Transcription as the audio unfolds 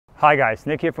Hi guys,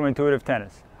 Nick here from Intuitive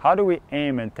Tennis. How do we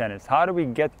aim in tennis? How do we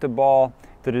get the ball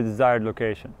to the desired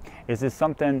location? Is this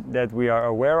something that we are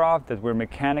aware of, that we're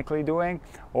mechanically doing,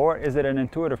 or is it an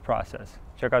intuitive process?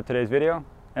 Check out today's video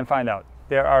and find out.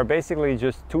 There are basically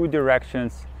just two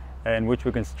directions in which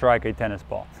we can strike a tennis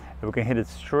ball. We can hit it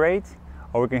straight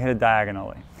or we can hit it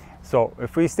diagonally. So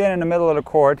if we stand in the middle of the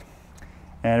court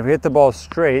and if we hit the ball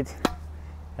straight,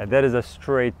 that is a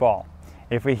straight ball.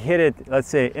 If we hit it, let's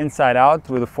say inside out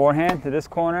with a forehand to this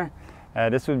corner,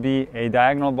 this would be a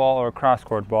diagonal ball or a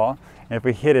cross-court ball. And if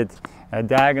we hit it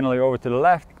diagonally over to the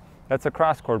left, that's a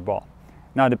cross-court ball.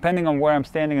 Now, depending on where I'm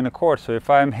standing in the court, so if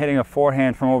I'm hitting a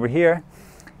forehand from over here,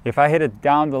 if I hit it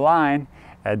down the line,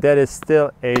 that is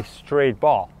still a straight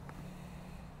ball.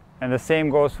 And the same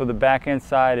goes for the backhand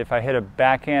side. If I hit a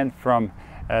backhand from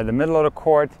the middle of the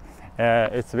court,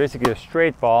 it's basically a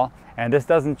straight ball. And this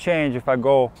doesn't change if I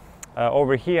go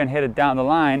over here and hit it down the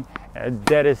line,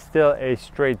 that is still a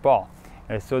straight ball.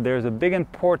 So there's a big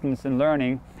importance in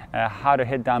learning how to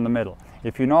hit down the middle.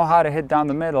 If you know how to hit down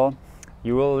the middle,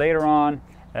 you will later on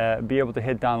be able to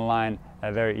hit down the line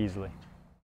very easily.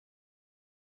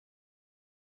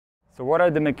 So what are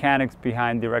the mechanics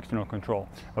behind directional control?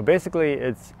 Well, basically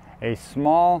it's a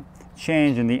small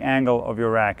change in the angle of your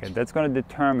racket that's going to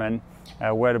determine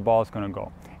where the ball is going to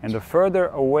go. And the further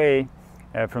away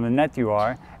from the net you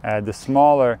are, the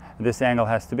smaller this angle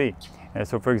has to be.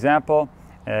 So for example,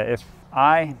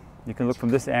 you can look from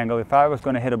this angle, if I was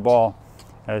going to hit a ball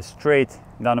straight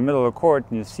down the middle of the court,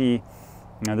 you see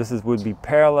this would be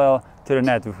parallel to the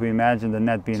net if we imagine the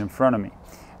net being in front of me.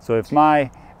 So if my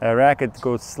racket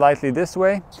goes slightly this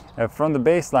way, from the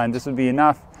baseline, this would be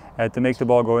enough to make the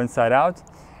ball go inside out.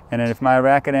 And then if my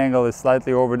racket angle is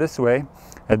slightly over this way,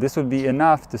 this would be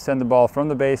enough to send the ball from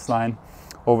the baseline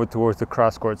over towards the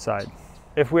cross-court side.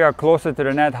 If we are closer to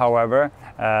the net, however,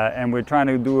 and we're trying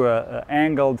to do an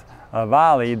angled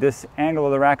volley, this angle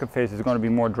of the racket face is going to be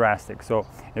more drastic. So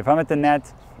if I'm at the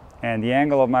net and the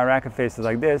angle of my racket face is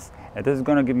like this is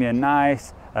going to give me a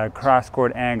nice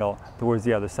cross-court angle towards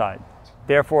the other side.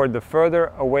 Therefore, the further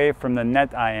away from the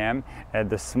net I am,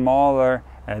 the smaller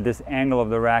this angle of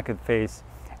the racket face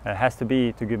has to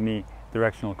be to give me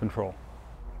directional control.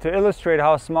 To illustrate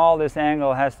how small this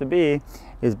angle has to be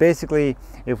is basically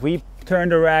if we turn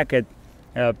the racket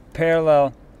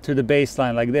parallel to the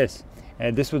baseline like this,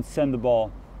 this would send the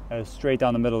ball straight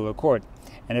down the middle of the court.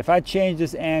 And if I change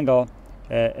this angle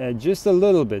just a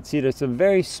little bit, see there's a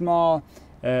very small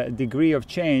degree of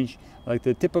change, like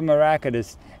the tip of my racket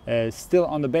is still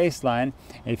on the baseline.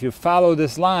 And if you follow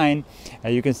this line,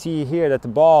 you can see here that the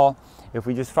ball, if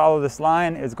we just follow this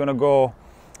line, is going to go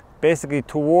basically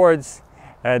towards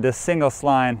the singles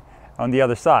line on the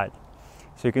other side.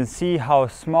 So you can see how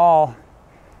small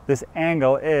this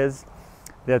angle is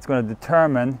that's going to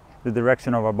determine the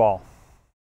direction of our ball.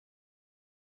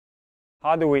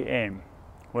 How do we aim?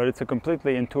 Well, it's a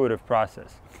completely intuitive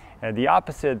process. The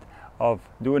opposite of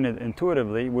doing it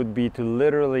intuitively would be to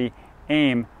literally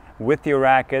aim with your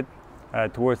racket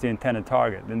towards the intended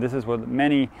target. And this is what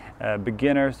many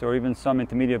beginners or even some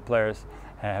intermediate players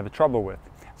have trouble with.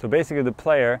 So basically the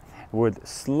player would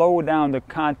slow down the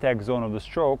contact zone of the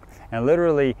stroke and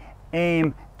literally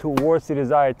aim towards the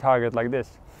desired target like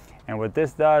this. And what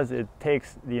this does, it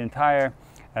takes the entire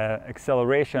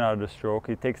acceleration out of the stroke,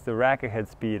 it takes the racket head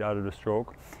speed out of the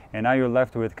stroke, and now you're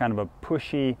left with kind of a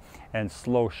pushy and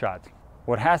slow shot.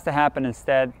 What has to happen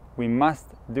instead, we must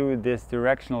do this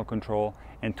directional control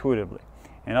intuitively.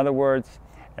 In other words,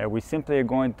 we simply are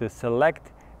going to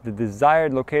select the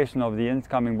desired location of the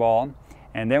incoming ball,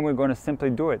 and then we're going to simply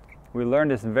do it. We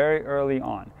learned this very early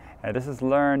on. This is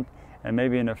learned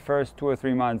maybe in the first 2 or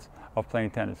 3 months of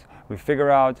playing tennis. We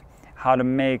figure out how to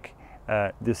make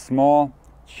this small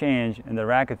change in the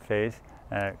racket face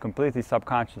completely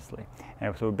subconsciously.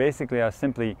 And so basically are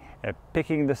simply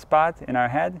picking the spot in our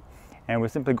head, and we're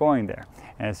simply going there.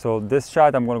 And so this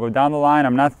shot, I'm going to go down the line.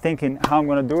 I'm not thinking how I'm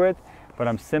going to do it, but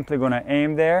I'm simply going to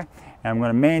aim there, and I'm going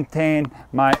to maintain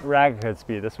my racket head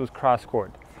speed. This was cross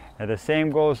court. And the same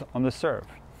goes on the serve.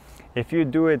 If you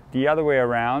do it the other way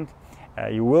around,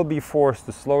 you will be forced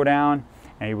to slow down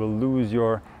and you will lose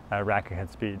your racket head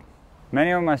speed.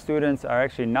 Many of my students are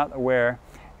actually not aware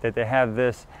that they have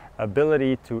this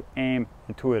ability to aim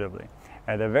intuitively.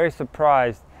 They're very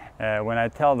surprised when I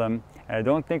tell them,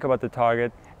 don't think about the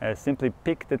target, simply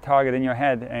pick the target in your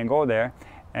head and go there,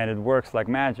 and it works like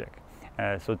magic.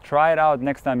 So try it out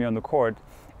next time you're on the court.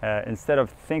 Instead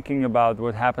of thinking about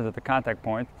what happens at the contact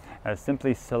point,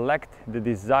 simply select the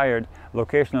desired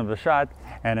location of the shot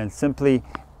and then simply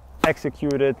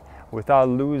execute it without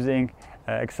losing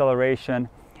acceleration,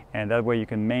 and that way you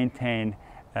can maintain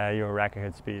your racket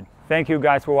head speed. Thank you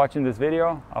guys for watching this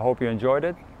video. I hope you enjoyed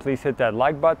it. Please hit that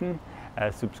like button,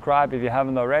 subscribe if you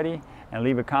haven't already, and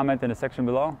leave a comment in the section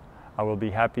below. I will be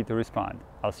happy to respond.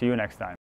 I'll see you next time.